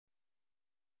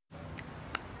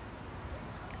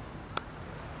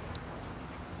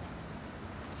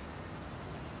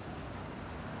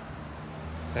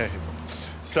Hey,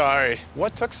 sorry.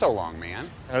 What took so long, man?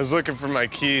 I was looking for my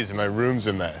keys and my room's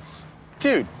a mess.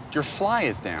 Dude, your fly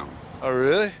is down. Oh,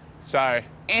 really? Sorry.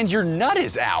 And your nut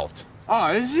is out.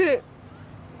 Oh, is it?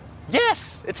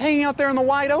 Yes, it's hanging out there in the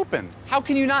wide open. How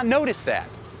can you not notice that?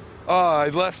 Oh, I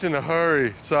left in a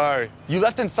hurry. Sorry. You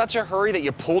left in such a hurry that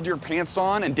you pulled your pants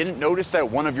on and didn't notice that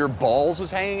one of your balls was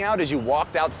hanging out as you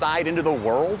walked outside into the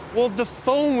world? Well, the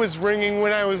phone was ringing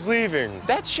when I was leaving.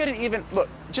 That shouldn't even, look,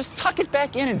 just tuck it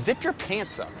back in and zip your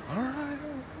pants up. All right.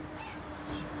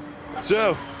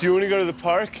 So, do you want to go to the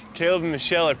park? Caleb and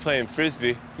Michelle are playing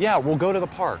Frisbee. Yeah, we'll go to the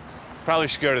park. Probably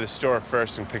should go to the store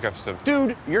first and pick up some.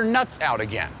 Dude, your nut's out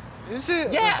again. Is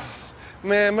it? Yes.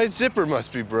 Man, my zipper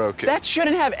must be broken. That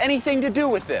shouldn't have anything to do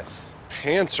with this.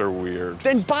 Pants are weird.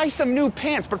 Then buy some new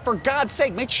pants, but for God's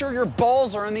sake, make sure your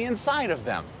balls are on the inside of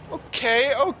them.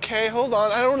 Okay, hold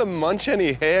on. I don't want to munch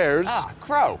any hairs. Ah,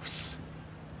 gross.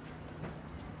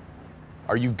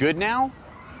 Are you good now?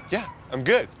 Yeah, I'm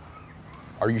good.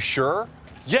 Are you sure?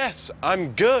 Yes,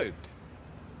 I'm good.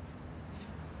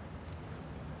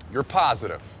 You're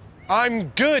positive. I'm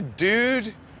good,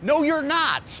 dude. No, you're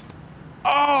not.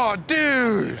 Oh,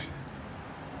 dude.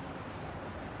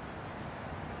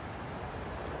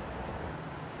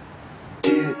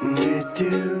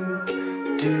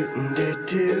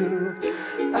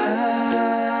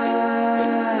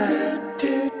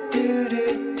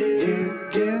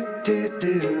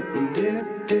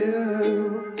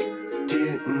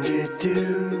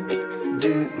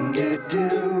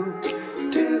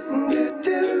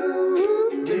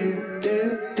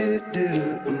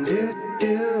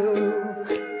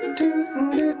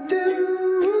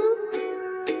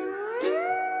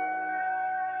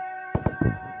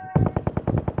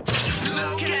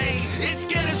 Okay, it's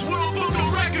Guinness World Book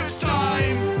of Records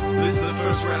time! This is the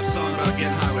first rap song about getting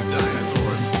high with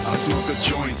dinosaurs. I smoke a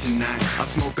joint tonight, I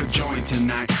smoke a joint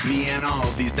tonight. Me and all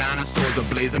these dinosaurs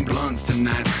are blazing blunts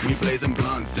tonight. We blazing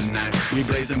blunts tonight, we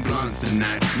blazing blunts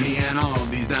tonight. Me and all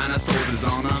these dinosaurs is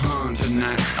on a hunt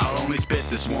tonight. I'll only spit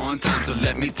this one time, so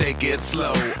let me take it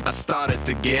slow. I started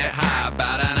to get high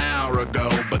about an hour ago,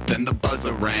 but then the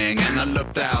buzzer rang and I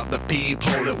looked out the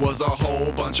peephole. It was a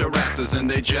whole bunch of raptors and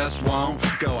they just won't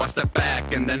go. I stepped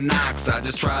back and then knocks I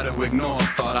just tried to ignore.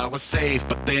 Thought I was safe,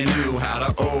 but they knew how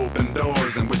to open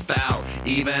doors, and without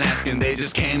even asking they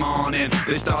just came on in.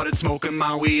 They started smoking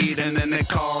my weed and then they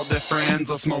called their friends.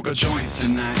 I'll smoke a joint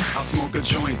tonight, I'll smoke a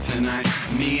joint tonight.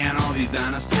 Me and all these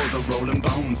dinosaurs are rolling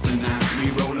bones tonight.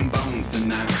 We rolling bones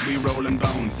tonight, we rolling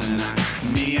bones tonight.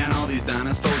 Me and all these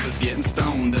dinosaurs is getting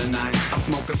stoned tonight. I'll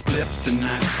smoke a spliff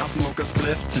tonight, I'll smoke a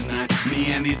spliff tonight. Me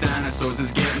and these dinosaurs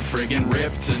is getting friggin'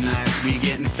 ripped tonight. We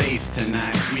getting faced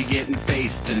tonight, we getting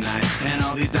faced tonight. And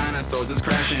all these dinosaurs is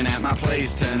crashing at my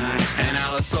place tonight. And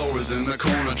Allosaurus in the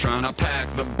corner trying to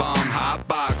pack the bomb. Hot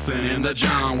boxing in the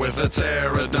John with a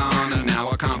pterodon. And now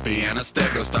a compy and a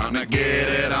stego starting to get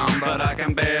it on. But I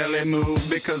can barely move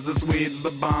because this weed's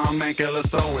the bomb.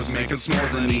 Ankylosaurus making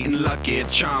s'mores and eating Lucky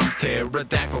Charms.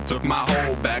 Pterodactyl took my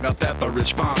whole bag of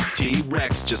pepperidge bombs.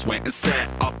 T-Rex just went and set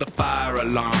off the fire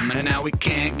alarm. And now we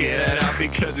can't get it out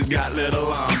because he's got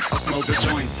little arms. I'll smoke a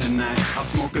joint tonight, I'll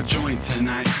smoke a joint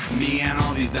tonight. Me and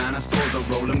all these dinosaurs are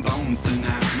rolling bones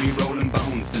tonight. We rolling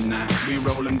bones tonight, we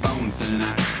rolling bones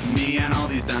tonight. Me and all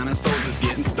these dinosaurs is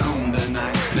getting stoned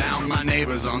tonight. Now my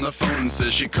neighbor's on the phone and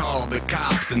says she called the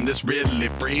cops. And this really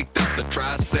freaked out the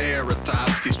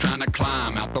Triceratops. He's trying to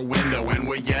climb out the window and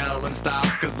we're yelling stop,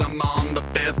 cause I'm on the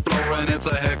 5th floor and it's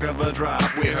a heck of a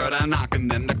drop. We heard a knock and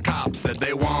then the cops said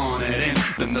they wanted in.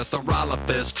 Then the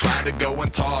Saurolophus tried to go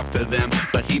and talk to them,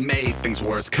 but he made things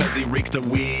worse cause he reeked of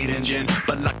weed and gin.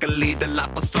 But luckily the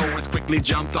Dilophosaurus quickly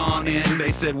jumped on in. They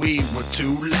said we were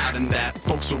too loud and that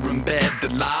folks were in bed. The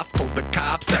life told the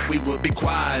cops that we would be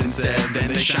quiet instead.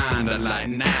 Then they shined a light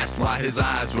and asked why his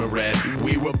eyes were red.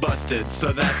 We were busted,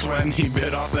 so that's when he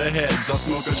bit off their heads. I'll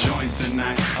smoke a joint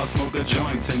tonight, I'll smoke a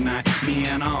joint tonight. Me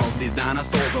and all these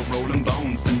dinosaurs are rolling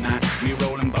bones tonight. We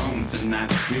rolling bones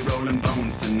tonight, we rolling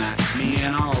bones tonight. Me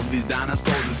and all these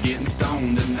dinosaurs is getting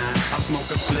stoned tonight. I'll smoke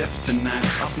a spliff tonight,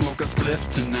 I'll smoke a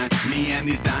spliff tonight. Me and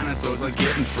these dinosaurs is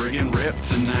getting friggin' ripped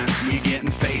tonight. We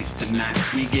getting faced tonight,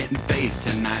 we getting faced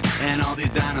tonight. And all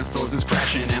these dinosaurs is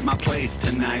crashing at my place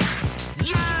tonight.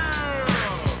 Yeah!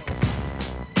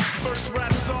 First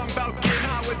rap song about getting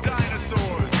high with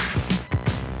dinosaurs.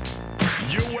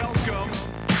 You're welcome,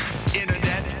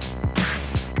 internet.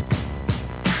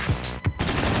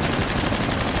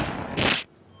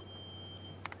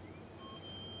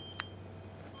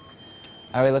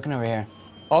 How are we looking over here?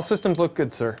 All systems look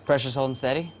good, sir. Pressure's holding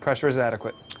steady? Pressure is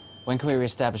adequate. When can we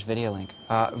reestablish video link?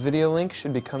 Video link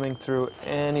should be coming through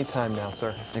any time now,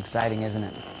 sir. This is exciting, isn't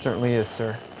it? Certainly is,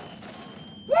 sir.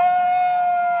 Woo!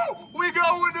 We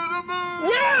going to the moon!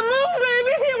 Yeah, moon,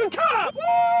 baby, here we come!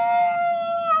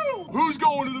 Woo! Who's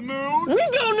going to the moon? We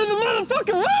going to the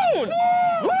motherfucking moon!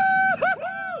 Woo!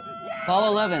 Apollo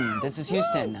 11, this is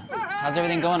Houston. How's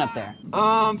everything going up there?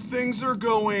 Things are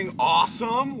going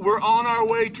awesome. We're on our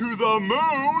way to the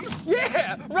moon.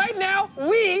 Yeah, right now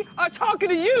we are talking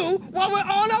to you while we're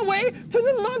on our way to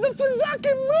the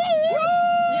motherfucking moon!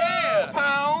 Yeah!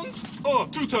 Pounds.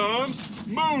 2 times.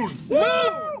 Moon.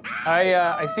 Moon!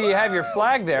 I see you have your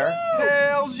flag there.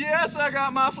 Hells yes, I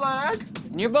got my flag.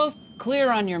 And you're both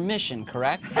clear on your mission,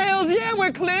 correct? Hells yeah,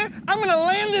 we're clear. I'm gonna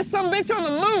land this sumbitch on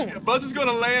the moon. Buzz is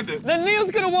gonna land it. Then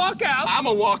Neil's gonna walk out. I'm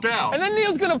gonna walk out. And then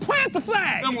Neil's gonna plant the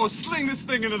flag. I'm gonna sling this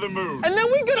thing into the moon. And then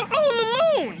we're gonna own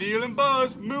the moon. Neil and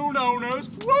Buzz, moon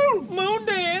owners. Woo! Moon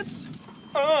dance.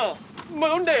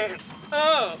 Moon dance.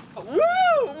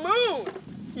 Woo! Moon.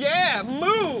 Yeah,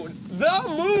 moon. The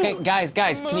moon. Okay, guys,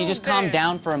 can you just calm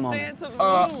down for a moment? Dance of the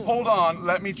moon. Hold on,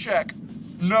 let me check.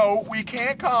 No, we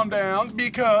can't calm down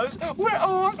because we're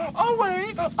on our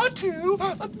way to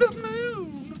the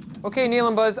moon. Okay, Neil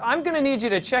and Buzz, I'm gonna need you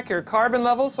to check your carbon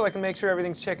levels so I can make sure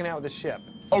everything's checking out with the ship.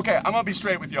 Okay, I'm gonna be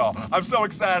straight with y'all. I'm so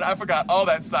excited, I forgot all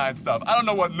that science stuff. I don't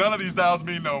know what none of these dials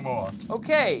mean no more.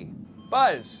 Okay,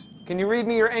 Buzz, can you read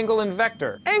me your angle and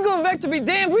vector? Angle and vector be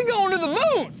damned, we going to the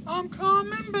moon. I'm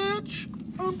coming, bitch.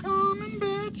 I'm coming,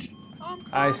 bitch. I'm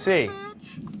coming, I see. Bitch.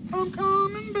 I'm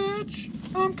coming, bitch.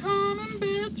 I'm coming,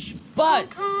 bitch.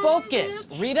 Buzz, focus.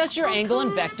 Read us your angle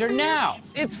and vector now.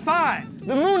 It's fine.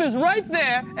 The moon is right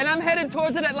there, and I'm headed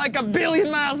towards it at like 1 billion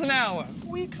miles an hour.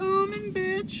 We coming,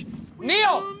 bitch. We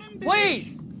Neil, coming, bitch.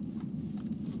 please!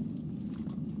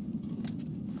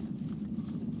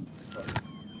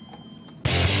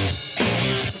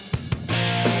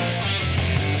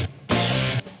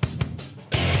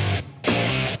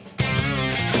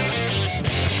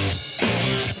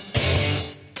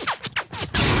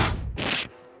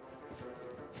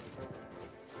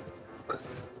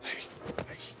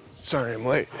 Sorry, I'm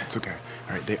late. It's okay.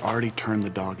 All right, they already turned the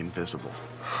dog invisible.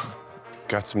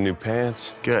 Got some new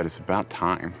pants. Good, it's about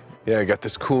time. Yeah, I got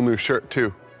this cool new shirt,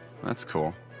 too. That's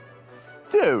cool.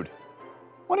 Dude,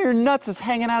 one of your nuts is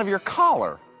hanging out of your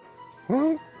collar.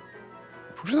 Well,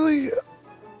 really?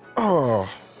 Oh.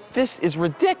 This is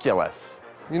ridiculous.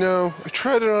 You know, I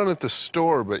tried it on at the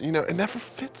store, but, you know, it never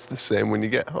fits the same when you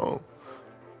get home.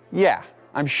 Yeah,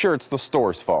 I'm sure it's the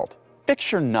store's fault. Fix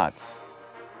your nuts.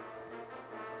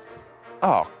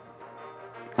 Oh,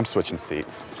 I'm switching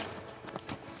seats.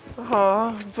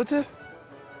 But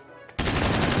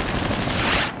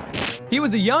He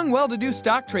was a young, well-to-do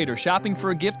stock trader shopping for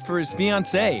a gift for his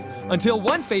fiancée, until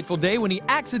one fateful day when he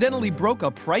accidentally broke a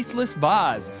priceless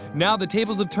vase. Now the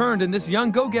tables have turned and this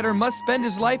young go-getter must spend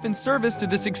his life in service to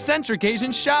this eccentric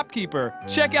Asian shopkeeper.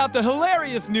 Check out the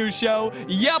hilarious new show,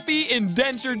 Yuppie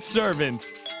Indentured Servant.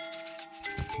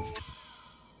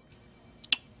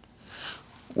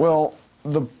 Well,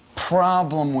 the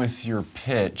problem with your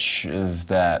pitch is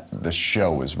that the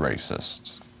show is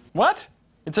racist. What?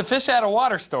 It's a fish out of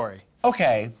water story.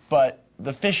 Okay, but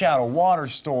the fish out of water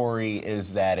story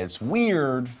is that it's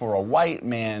weird for a white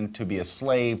man to be a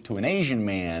slave to an Asian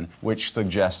man, which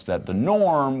suggests that the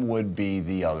norm would be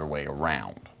the other way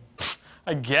around.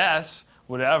 I guess.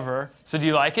 Whatever. So do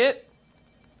you like it?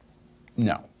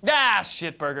 No. Ah,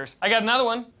 shit burgers. I got another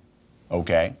one.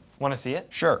 Okay. Want to see it?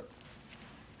 Sure.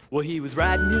 Well, he was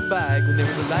riding his bike when there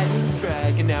was a lightning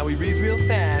strike, and now he reads real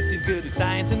fast. He's good at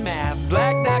science and math.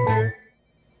 Black Doctor.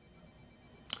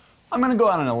 I'm gonna go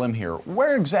out on a limb here.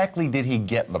 Where exactly did he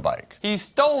get the bike? He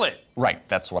stole it. Right,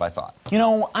 that's what I thought. You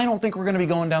know, I don't think we're gonna be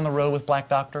going down the road with Black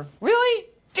Doctor. Really?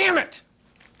 Damn it.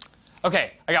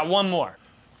 Okay, I got one more.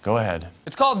 Go ahead.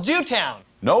 It's called Jewtown.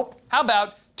 Nope. How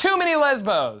about Too Many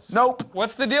Lesbos? Nope.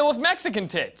 What's the deal with Mexican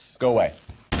tits? Go away.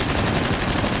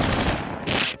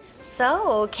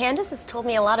 So, Candace has told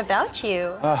me a lot about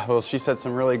you. Well, she said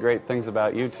some really great things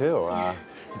about you, too.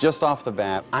 Just off the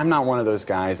bat, I'm not one of those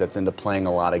guys that's into playing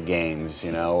a lot of games,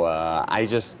 you know. I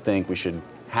just think we should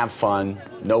have fun,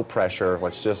 no pressure.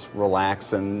 Let's just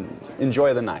relax and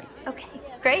enjoy the night. Okay,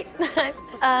 great.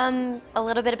 A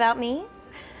little bit about me.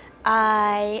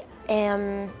 I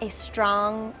am a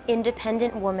strong,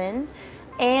 independent woman,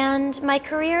 And my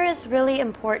career is really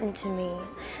important to me.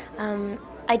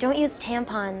 I don't use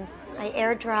tampons. I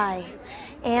air dry.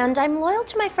 And I'm loyal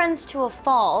to my friends to a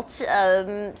fault.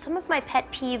 Some of my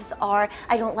pet peeves are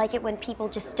I don't like it when people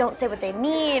just don't say what they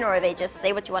mean, or they just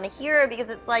say what you want to hear, because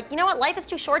it's like, you know what, life is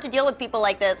too short to deal with people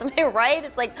like this. Am I right?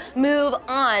 It's like, move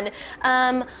on.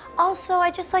 Also,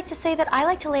 I just like to say that I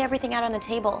like to lay everything out on the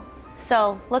table.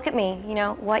 So look at me, you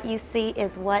know, what you see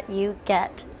is what you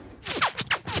get.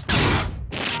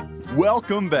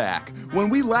 Welcome back. When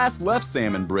we last left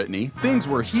Sam and Brittany, things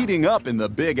were heating up in the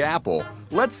Big Apple.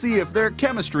 Let's see if their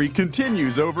chemistry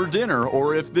continues over dinner,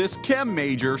 or if this chem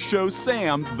major shows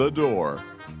Sam the door.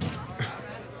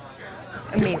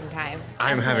 Amazing time.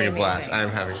 I'm having a blast. Amazing. I'm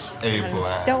having a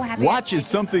blast. So happy. Watch as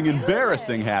something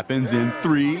embarrassing happens in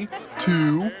 3,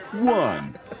 2,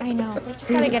 1. I know. We just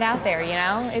gotta get out there, you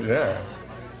know? Yeah.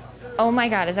 Oh my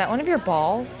God, is that one of your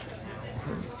balls?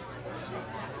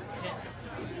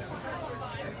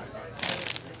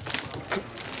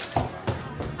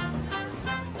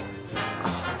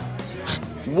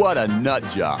 What a nut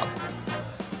job.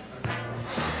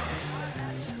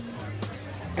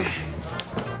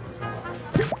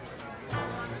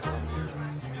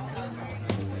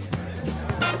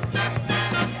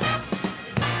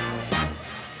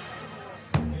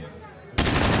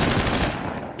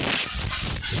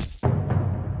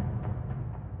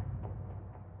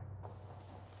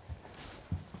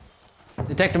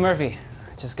 Detective Murphy,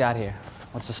 I just got here.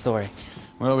 What's the story?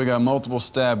 Well, we got multiple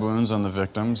stab wounds on the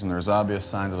victims, and there's obvious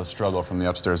signs of a struggle from the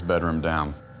upstairs bedroom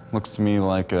down. Looks to me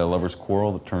like a lover's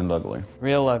quarrel that turned ugly.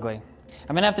 Real ugly.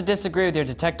 I'm gonna have to disagree with your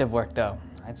detective work, though.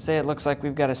 I'd say it looks like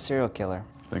we've got a serial killer.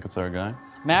 Think it's our guy?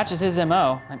 Matches his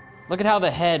MO. Look at how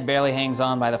the head barely hangs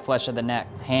on by the flesh of the neck.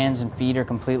 Hands and feet are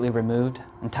completely removed.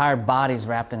 Entire body's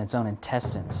wrapped in its own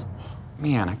intestines.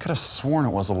 Man, I could have sworn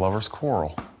it was a lover's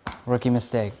quarrel. Rookie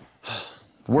mistake.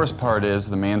 The worst part is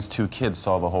the man's 2 kids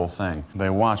saw the whole thing. They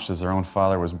watched as their own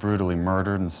father was brutally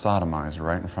murdered and sodomized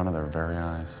right in front of their very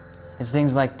eyes. It's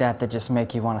things like that that just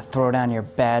make you want to throw down your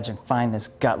badge and find this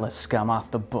gutless scum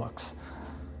off the books.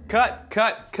 Cut.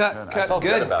 Good.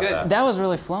 That was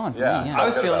really flowing for me, yeah. I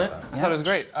was feeling it. I thought it was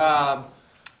great.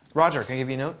 Roger, can I give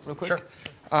you a note real quick? Sure.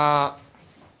 I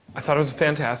thought it was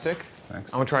fantastic.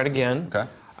 Thanks. I'm gonna try it again. Okay.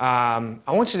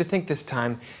 I want you to think this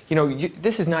time, you know,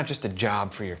 this is not just a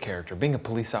job for your character. Being a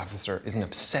police officer is an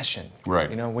obsession.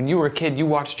 Right. You know, when you were a kid, you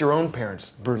watched your own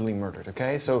parents brutally murdered,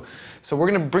 okay? So we're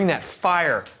gonna bring that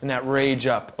fire and that rage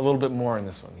up a little bit more in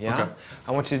this one, yeah? Okay.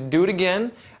 I want you to do it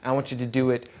again. I want you to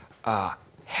do it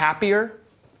happier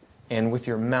and with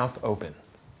your mouth open.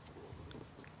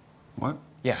 What?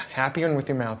 Yeah, happier and with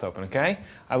your mouth open, okay?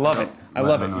 I love it. I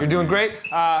love it. You're doing great.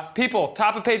 People,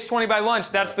 top of page 20 by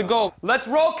lunch. That's the goal. Let's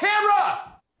roll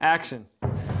camera! Action.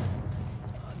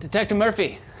 Detective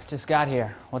Murphy, just got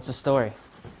here. What's the story?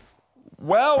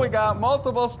 Well, we got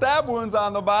multiple stab wounds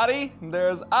on the body.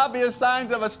 There's obvious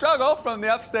signs of a struggle from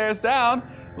the upstairs down.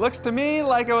 Looks to me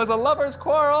like it was a lover's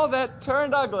quarrel that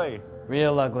turned ugly.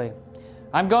 Real ugly.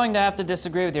 I'm going to have to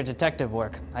disagree with your detective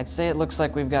work. I'd say it looks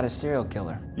like we've got a serial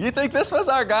killer. You think this was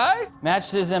our guy?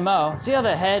 Matched his MO. See how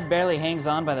the head barely hangs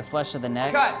on by the flesh of the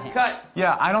neck? Cut.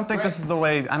 Yeah, I don't think this is the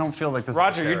way, I don't feel like this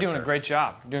Roger, is you're doing a great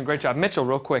job. You're doing a great job. Mitchell,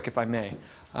 real quick, if I may.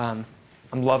 I'm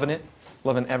loving it.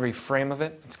 Loving every frame of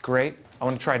it. It's great. I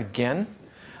want to try it again.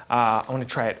 I want to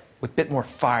try it with a bit more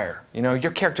fire. You know,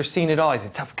 your character's seen it all. He's a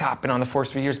tough cop, been on the force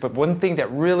for years, but one thing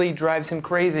that really drives him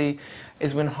crazy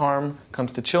is when harm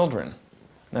comes to children.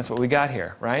 And that's what we got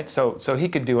here, right? So he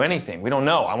could do anything. We don't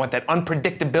know. I want that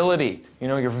unpredictability. You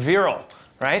know, you're virile,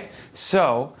 right?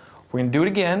 So we're gonna do it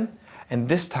again, and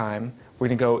this time we're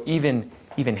gonna go even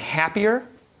happier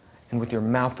and with your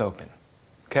mouth open,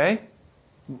 okay?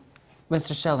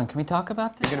 Mr. Sheldon, can we talk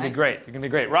about this? You're gonna be great. You're gonna be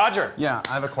great. Roger. Yeah,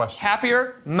 I have a question.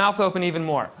 Happier, mouth open even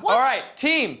more. What? All right,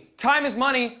 team, time is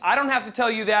money. I don't have to tell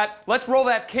you that. Let's roll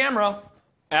that camera.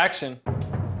 Action.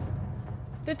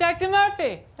 Detective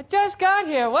Murphy, I just got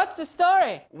here. What's the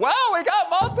story? Well, we got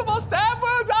multiple stab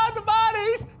wounds on the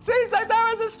bodies. Seems like there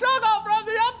was a struggle from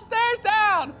the upstairs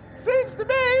down. Seems to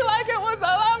me like it was a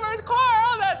lover's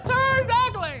quarrel that turned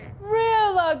ugly.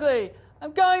 Real ugly.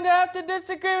 I'm going to have to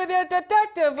disagree with your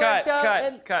detective work,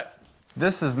 though. Cut.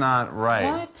 This is not right.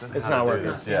 What? This is It's how not to do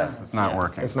working. this. Yes, it's not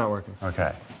working. It's not working.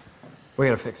 Okay. We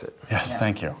gotta fix it. Yes,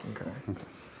 thank you.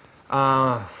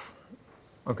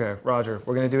 Okay, Roger,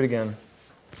 we're gonna do it again.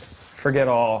 Forget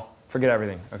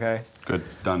everything, okay? Good,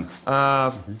 done.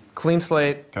 Clean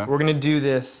slate. Okay. We're gonna do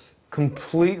this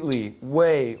completely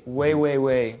way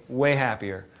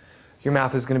happier. Your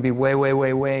mouth is gonna be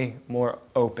way more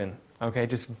open, okay?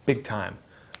 Just big time.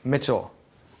 Mitchell,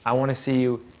 I wanna see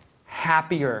you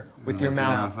happier with your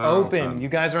mouth open. You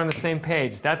guys are on the same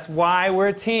page. That's why we're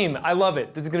a team. I love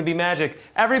it. This is going to be magic.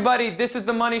 Everybody, this is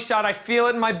the money shot. I feel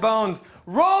it in my bones.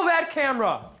 Roll that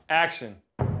camera. Action.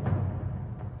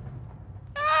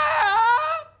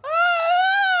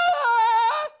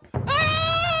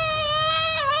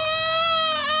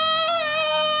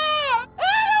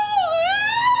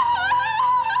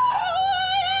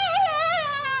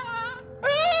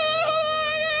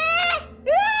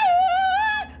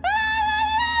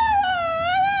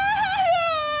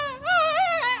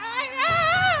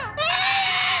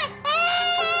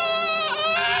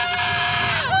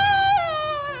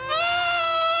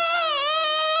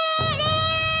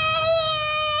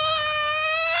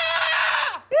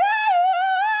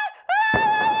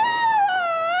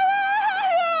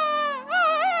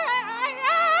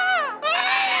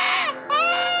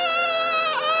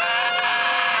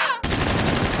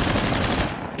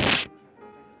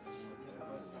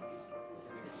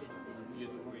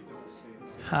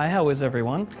 Hi, how is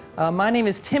everyone? My name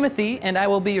is Timothy, and I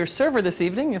will be your server this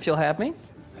evening, if you'll have me.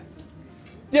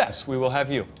 Yes, we will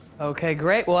have you. Okay,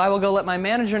 great. Well, I will go let my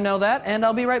manager know that, and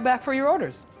I'll be right back for your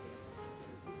orders.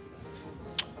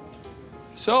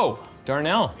 So,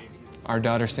 Darnell, our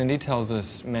daughter Cindy tells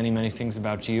us many, many things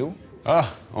about you.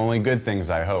 Oh, only good things,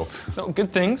 I hope. No,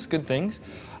 good things, good things.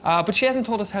 But she hasn't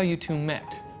told us how you two met.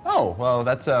 Oh, well,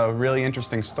 that's a really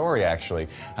interesting story, actually.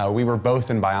 We were both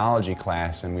in biology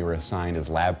class, and we were assigned as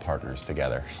lab partners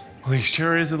together. Well, he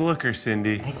sure is a looker,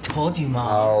 Cindy. I told you,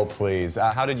 Mom. Oh, please.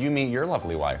 How did you meet your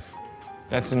lovely wife?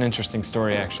 That's an interesting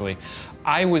story, actually.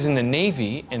 I was in the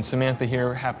Navy, and Samantha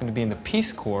here happened to be in the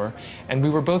Peace Corps, and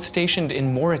we were both stationed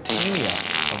in Mauritania,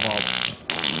 of all...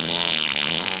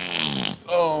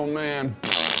 Oh, man.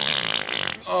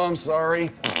 Oh, I'm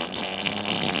sorry.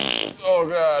 Oh,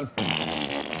 God.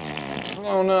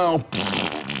 Oh, no.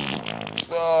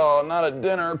 Oh, not at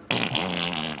dinner.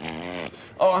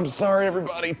 Oh, I'm sorry,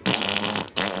 everybody.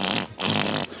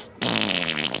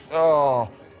 Oh,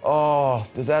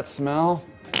 does that smell?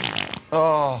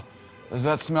 Oh, does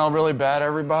that smell really bad,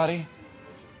 everybody?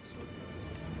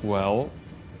 Well,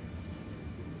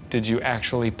 did you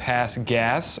actually pass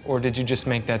gas, or did you just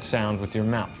make that sound with your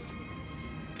mouth?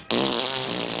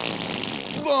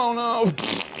 Oh, no.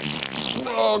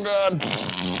 Oh, God.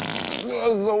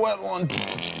 This is a wet one.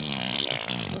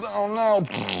 Oh, no.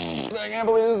 I can't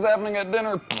believe this is happening at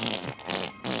dinner.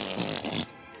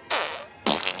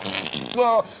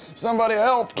 Oh, somebody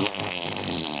help.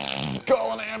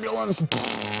 Call an ambulance.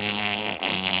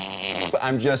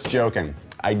 I'm just joking.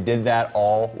 I did that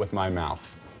all with my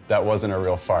mouth. That wasn't a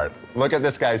real fart. Look at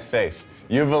this guy's face.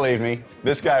 You believe me.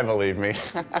 This guy believed me.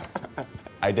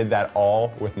 I did that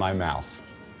all with my mouth.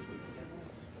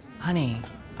 Honey,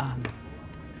 I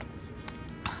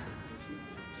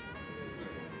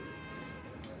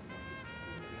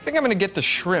think I'm gonna get the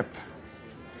shrimp.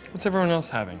 What's everyone else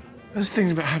having? I was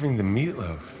thinking about having the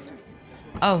meatloaf.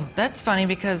 Oh, that's funny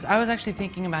because I was actually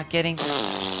thinking about getting...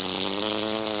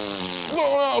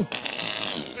 Oh, no.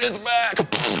 It's back.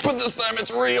 But this time it's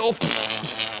real.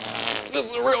 This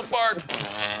is a real fart.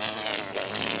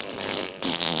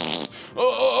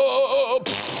 Oh.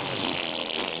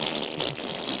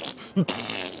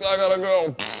 I gotta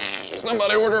go.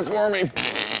 Somebody order for me.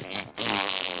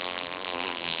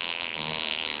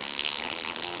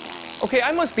 Okay,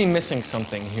 I must be missing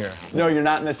something here. No, you're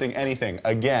not missing anything.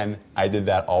 Again, I did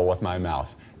that all with my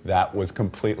mouth. That was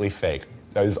completely fake.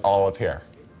 That is all up here.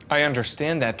 I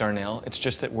understand that, Darnell. It's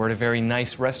just that we're at a very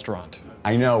nice restaurant.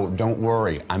 I know, don't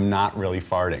worry. I'm not really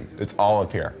farting. It's all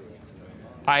up here.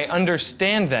 I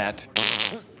understand that.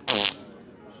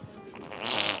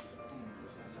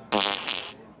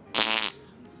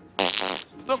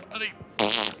 Somebody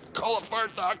call a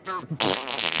fart doctor.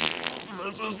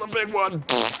 This is the big one.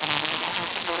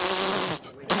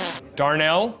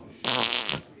 Darnell?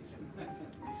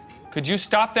 Could you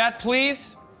stop that,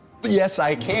 please? Yes,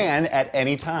 I can at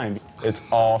any time. It's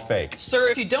all fake. Sir,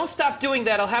 if you don't stop doing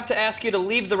that, I'll have to ask you to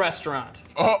leave the restaurant.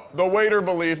 Oh, the waiter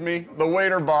believed me. The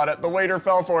waiter bought it. The waiter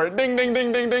fell for it. Ding, ding,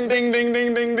 ding, ding, ding, ding, ding,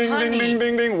 ding, ding, ding, ding, ding,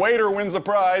 ding, ding. Waiter wins a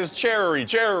prize. Cherry,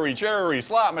 cherry, cherry,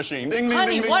 slot machine. Ding, ding,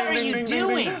 Honey, ding, ding, what ding, are ding, you ding, ding,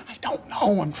 doing? ding. I don't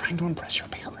know. I'm trying to impress your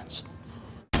parents.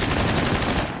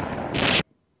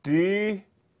 D-A-R-R-E.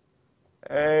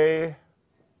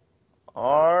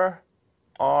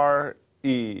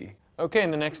 Okay,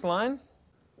 and the next line?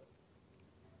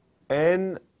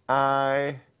 N-I-S-A-P-O-O-F.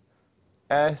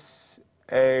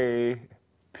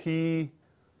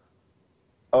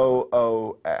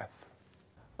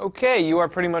 Okay, you are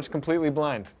pretty much completely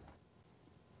blind.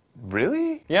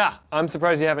 Really? Yeah, I'm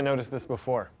surprised you haven't noticed this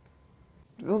before.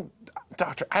 Well,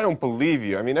 doctor, I don't believe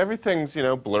you. I mean, everything's, you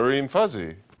know, blurry and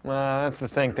fuzzy. That's the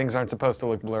thing. Things aren't supposed to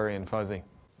look blurry and fuzzy.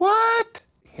 What?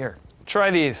 Here, try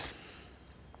these.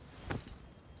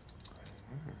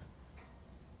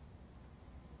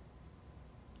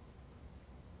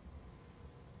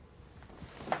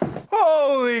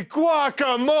 Holy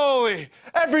guacamole!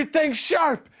 Everything's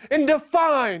sharp and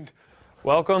defined.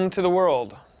 Welcome to the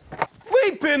world.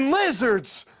 Leaping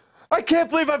lizards! I can't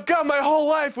believe I've gone my whole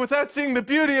life without seeing the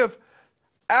beauty of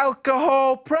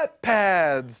alcohol prep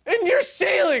pads. And your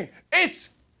ceiling, it's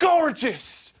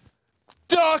gorgeous.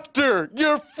 Doctor,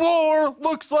 your floor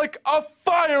looks like a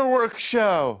fireworks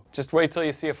show. Just wait till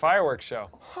you see a fireworks show.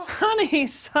 Honey,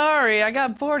 sorry, I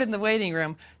got bored in the waiting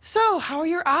room. So, how are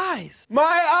your eyes?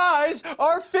 My eyes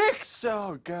are fixed.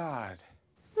 Oh, God.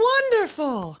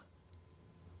 Wonderful.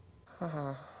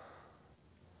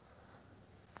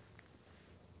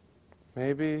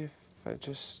 Maybe if I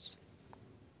just...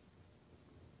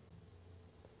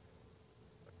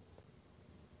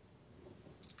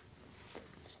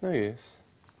 It's no use.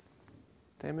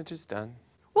 Damage is done.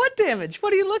 What damage?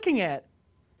 What are you looking at?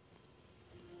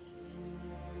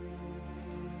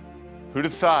 Who'd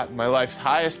have thought my life's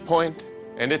highest point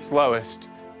and its lowest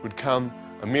would come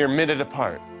a mere minute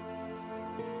apart?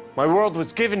 My world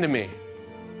was given to me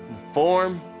in the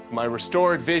form of my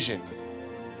restored vision,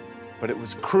 but it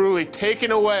was cruelly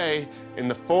taken away in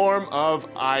the form of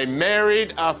I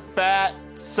married a fat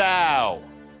sow.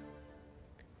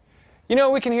 You know,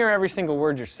 we can hear every single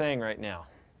word you're saying right now.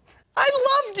 I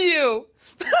loved you!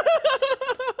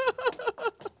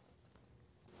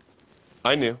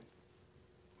 I knew.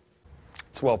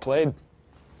 It's well played.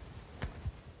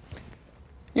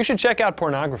 You should check out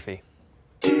pornography.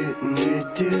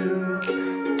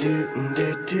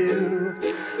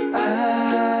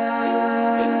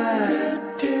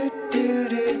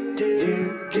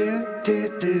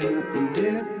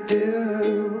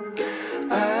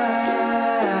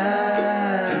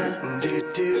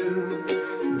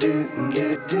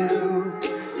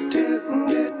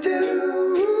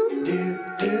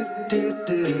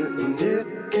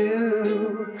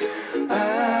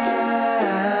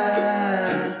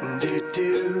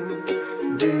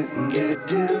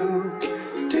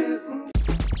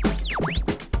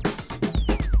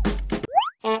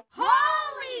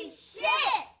 Holy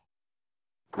shit!